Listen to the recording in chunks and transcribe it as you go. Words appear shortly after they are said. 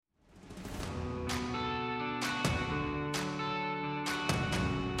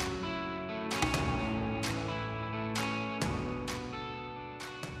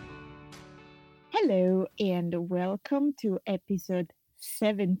Hello, and welcome to episode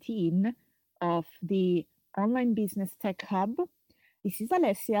 17 of the Online Business Tech Hub. This is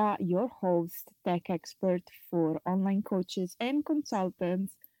Alessia, your host, tech expert for online coaches and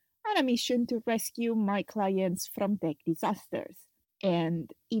consultants on a mission to rescue my clients from tech disasters.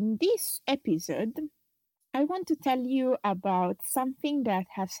 And in this episode, I want to tell you about something that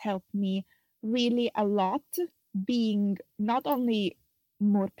has helped me really a lot, being not only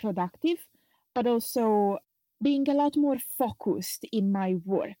more productive, but also being a lot more focused in my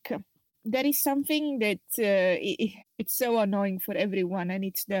work. There is something that it's so annoying for everyone, and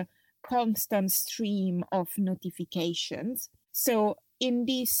it's the constant stream of notifications. So in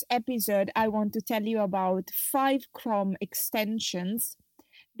this episode, I want to tell you about 5 Chrome extensions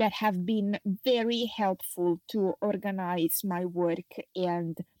that have been very helpful to organize my work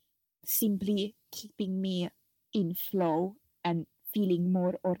and simply keeping me in flow and feeling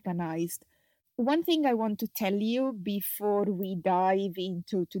more organized. One thing I want to tell you before we dive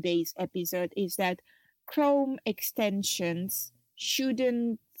into today's episode is that Chrome extensions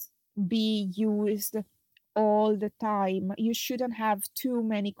shouldn't be used all the time. You shouldn't have too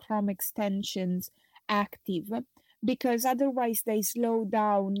many Chrome extensions active because otherwise they slow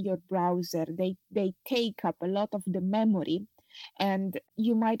down your browser. They take up a lot of the memory, and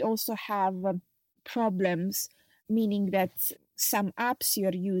you might also have problems, meaning that some apps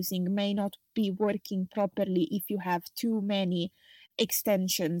you're using may not be working properly if you have too many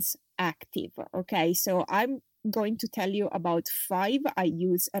extensions active. Okay, so I'm going to tell you about 5 I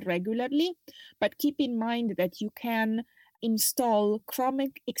use regularly, but keep in mind that you can install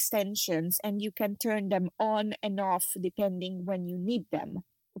Chrome extensions and you can turn them on and off depending when you need them.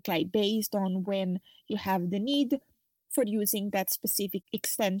 Okay, based on when you have the need for using that specific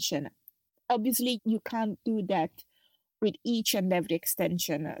extension. Obviously, you can't do that with each and every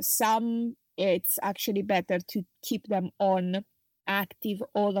extension. Some, it's actually better to keep them on active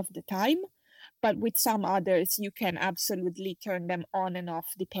all of the time, but with some others, you can absolutely turn them on and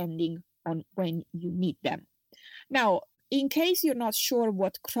off depending on when you need them. Now, in case you're not sure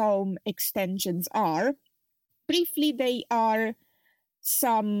what Chrome extensions are, briefly, they are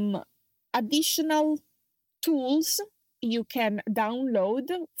some additional tools you can download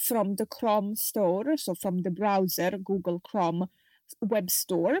from the Chrome store, so from the browser, Google Chrome web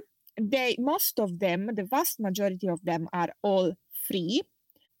store. Most of them, the vast majority of them, are all free.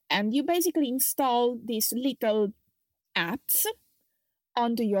 And you basically install these little apps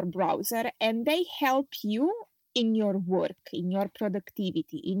onto your browser, and they help you in your work, in your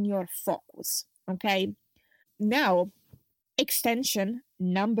productivity, in your focus. Okay. Now, extension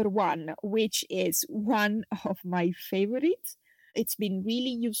number 1, which is one of my favorites. It's been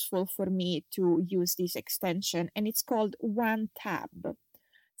really useful for me to use this extension, and it's called One Tab.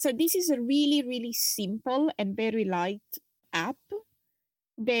 So this is a really, really simple and very light app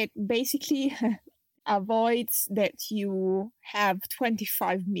that basically avoids that you have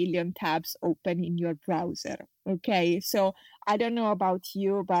 25 million tabs open in your browser. Okay, so I don't know about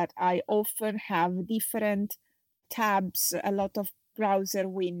you, but I often have different tabs, a lot of browser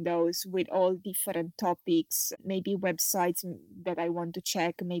windows with all different topics, maybe websites that I want to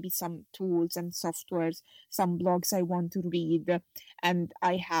check, maybe some tools and softwares, some blogs I want to read. And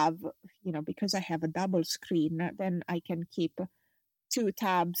I have, because I have a double screen, then I can keep 2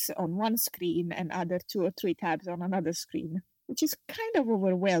 tabs on one screen and other 2 or 3 tabs on another screen, which is kind of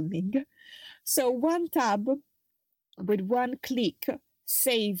overwhelming. So One Tab, with one click,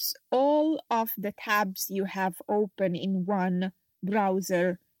 saves all of the tabs you have open in one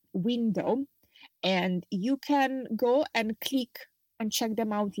browser window, and you can go and click and check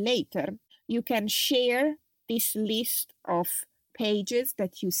them out later. You can share this list of pages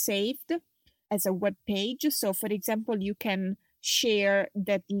that you saved as a web page. So for example, you can share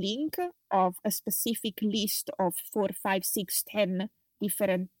that link of a specific list of 4, 5, 6, 10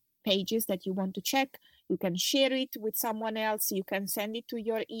 different pages that you want to check. You can share it with someone else. You can send it to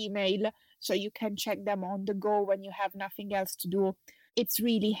your email so you can check them on the go when you have nothing else to do. It's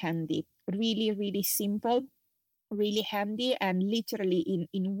really handy, really, really simple, really handy. And literally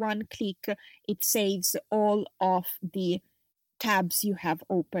in one click, it saves all of the tabs you have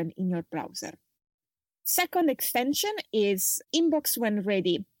open in your browser. Second extension is Inbox When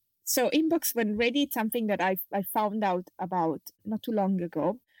Ready. So Inbox When Ready is something that I found out about not too long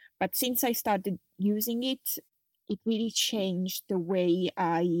ago. But since I started using it, it really changed the way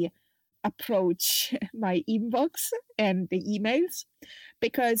I approach my inbox and the emails.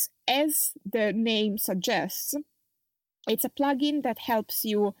 Because as the name suggests, it's a plugin that helps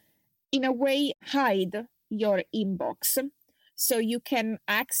you, in a way, hide your inbox. So you can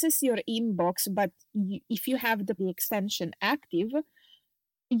access your inbox, but if you have the extension active,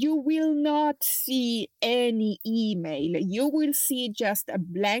 you will not see any email. You will see just a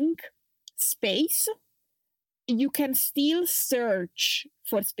blank space. You can still search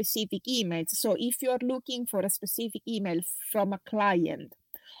for specific emails. So if you're looking for a specific email from a client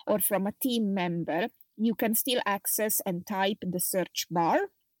or from a team member, you can still access and type the search bar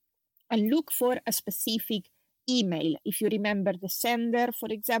and look for a specific email. If you remember the sender, for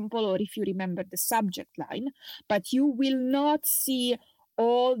example, or if you remember the subject line, but you will not see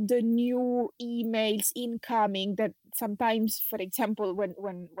all the new emails incoming that sometimes, for example,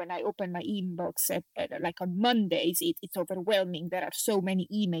 when I open my inbox like on Mondays, it's overwhelming. There are so many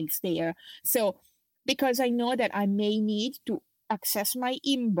emails there. So because I know that I may need to access my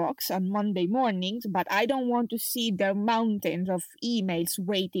inbox on Monday mornings, but I don't want to see the mountains of emails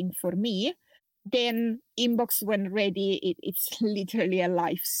waiting for me, then inbox when ready, it's literally a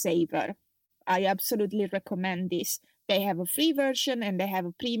lifesaver. I absolutely recommend this. They have a free version and they have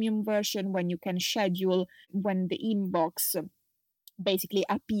a premium version when you can schedule when the inbox basically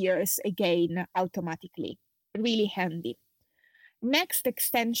appears again automatically. Really handy. Next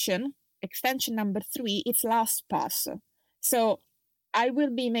extension number 3, it's LastPass. So I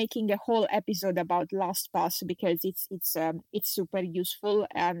will be making a whole episode about LastPass because it's super useful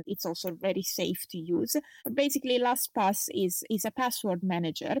and it's also very safe to use. But basically, LastPass is a password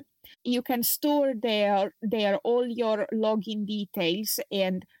manager. You can store there all your login details,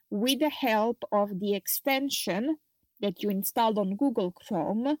 and with the help of the extension that you installed on Google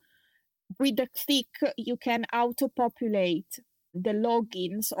Chrome, with a click you can auto-populate the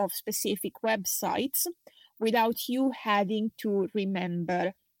logins of specific websites without you having to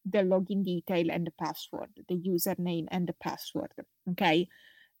remember the login detail and the password, the username and the password. Okay,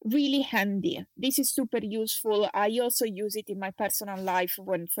 really handy. This is super useful. I also use it in my personal life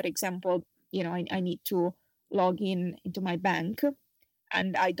when, for example, I need to log into my bank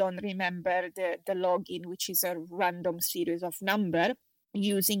and I don't remember the login, which is a random series of number.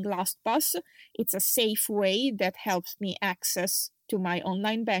 Using LastPass, it's a safe way that helps me access to my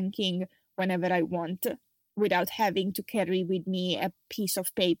online banking whenever I want, without having to carry with me a piece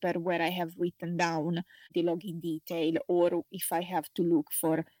of paper where I have written down the login detail, or if I have to look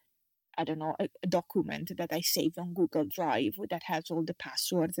for, I don't know, a document that I saved on Google Drive that has all the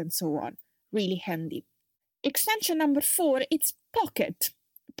passwords and so on. Really handy. Extension number 4, it's Pocket.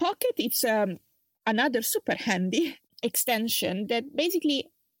 Pocket, it's another super handy extension that basically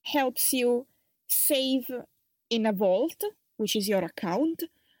helps you save in a vault, which is your account,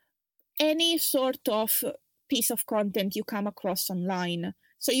 any sort of piece of content you come across online.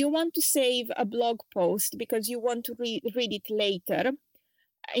 So you want to save a blog post because you want to read it later.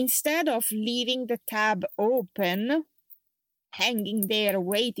 Instead of leaving the tab open, hanging there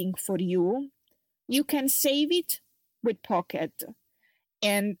waiting for you, you can save it with Pocket.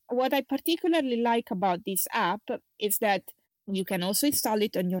 And what I particularly like about this app is that you can also install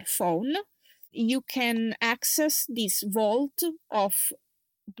it on your phone. You can access this vault of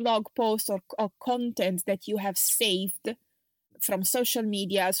blog posts or content that you have saved from social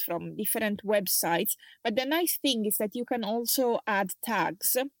medias, from different websites. But the nice thing is that you can also add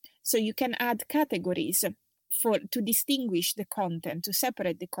tags. So you can add categories to distinguish the content, to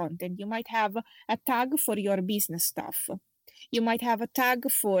separate the content. You might have a tag for your business stuff. You might have a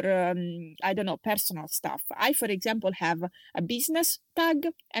tag for, personal stuff. I, for example, have a business tag,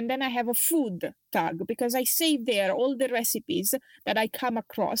 and then I have a food tag because I save there all the recipes that I come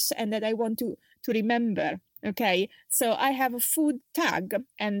across and that I want to remember. Okay, so I have a food tag,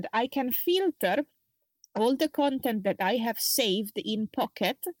 and I can filter all the content that I have saved in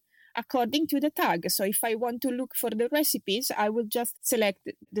Pocket according to the tag. So if I want to look for the recipes, I will just select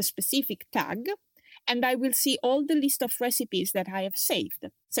the specific tag, and I will see all the list of recipes that I have saved.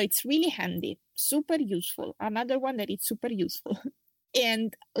 So it's really handy, super useful. Another one that is super useful.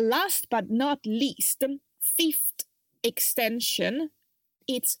 And last but not least, 5th extension,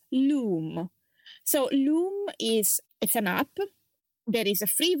 it's Loom. So Loom it's an app. There is a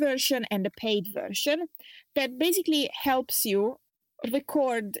free version and a paid version that basically helps you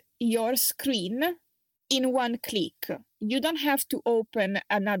record your screen in one click. You don't have to open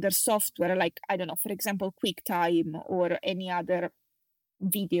another software like, for example, QuickTime or any other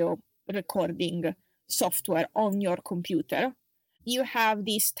video recording software on your computer. You have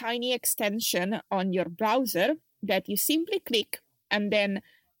this tiny extension on your browser that you simply click, and then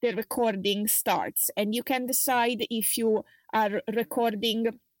the recording starts. And you can decide if you are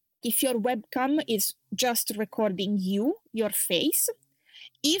recording, if your webcam is just recording you, your face,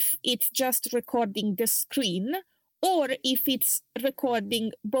 if it's just recording the screen, or if it's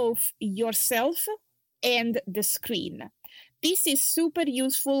recording both yourself and the screen. This is super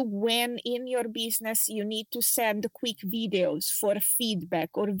useful when in your business you need to send quick videos for feedback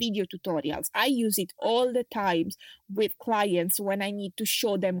or video tutorials. I use it all the time with clients when I need to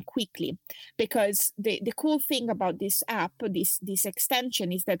show them quickly, because the cool thing about this app, this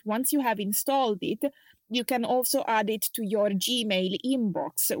extension, is that once you have installed it, you can also add it to your Gmail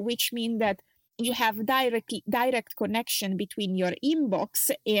inbox, which means that you have direct connection between your inbox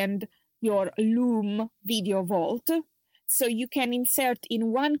and your Loom Video Vault. So you can insert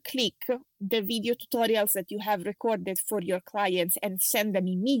in one click the video tutorials that you have recorded for your clients and send them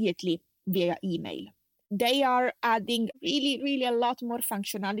immediately via email. They are adding really a lot more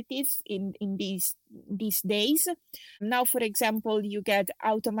functionalities in these days. Now, for example, you get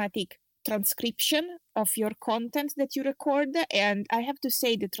automatic transcription of your content that you record, and I have to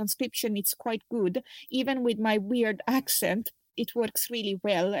say the transcription is quite good. Even with my weird accent, it works really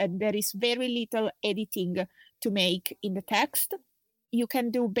well, and there is very little editing to make in the text. You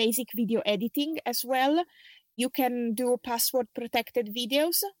can do basic video editing as well. You can do password protected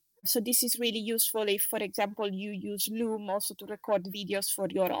videos. So this is really useful if, for example, you use Loom also to record videos for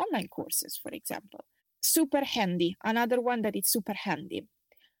your online courses, for example. Super handy. Another one that is super handy.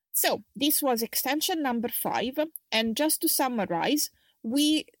 So this was extension number 5. And just to summarize,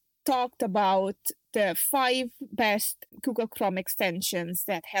 we talked about the 5 best Google Chrome extensions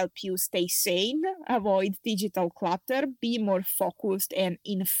that help you stay sane, avoid digital clutter, be more focused and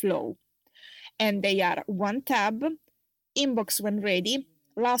in flow. And they are OneTab, Inbox When Ready,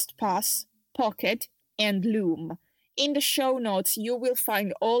 LastPass, Pocket, and Loom. In the show notes, you will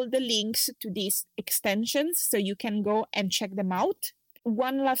find all the links to these extensions, so you can go and check them out.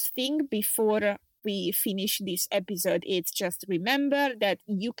 One last thing before we finish this episode, it's just remember that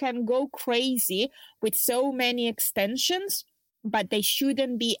you can go crazy with so many extensions, but they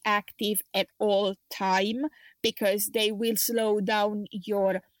shouldn't be active at all time, because they will slow down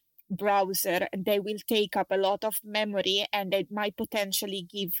your browser, they will take up a lot of memory, and they might potentially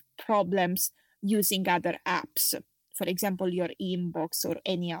give problems using other apps, for example, your inbox or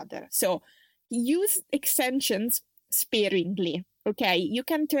any other. So use extensions sparingly. Okay, you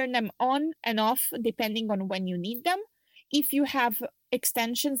can turn them on and off depending on when you need them. If you have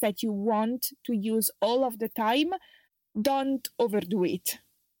extensions that you want to use all of the time, don't overdo it.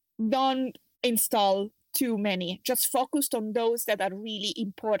 Don't install too many. Just focus on those that are really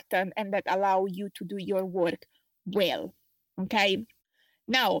important and that allow you to do your work well. Okay?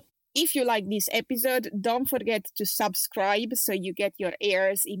 Now, if you like this episode, don't forget to subscribe so you get your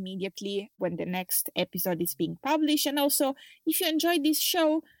airs immediately when the next episode is being published. And also, if you enjoyed this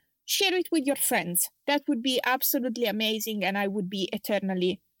show, share it with your friends. That would be absolutely amazing, and I would be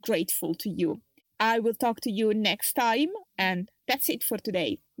eternally grateful to you. I will talk to you next time, and that's it for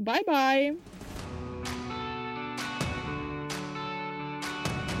today. Bye-bye.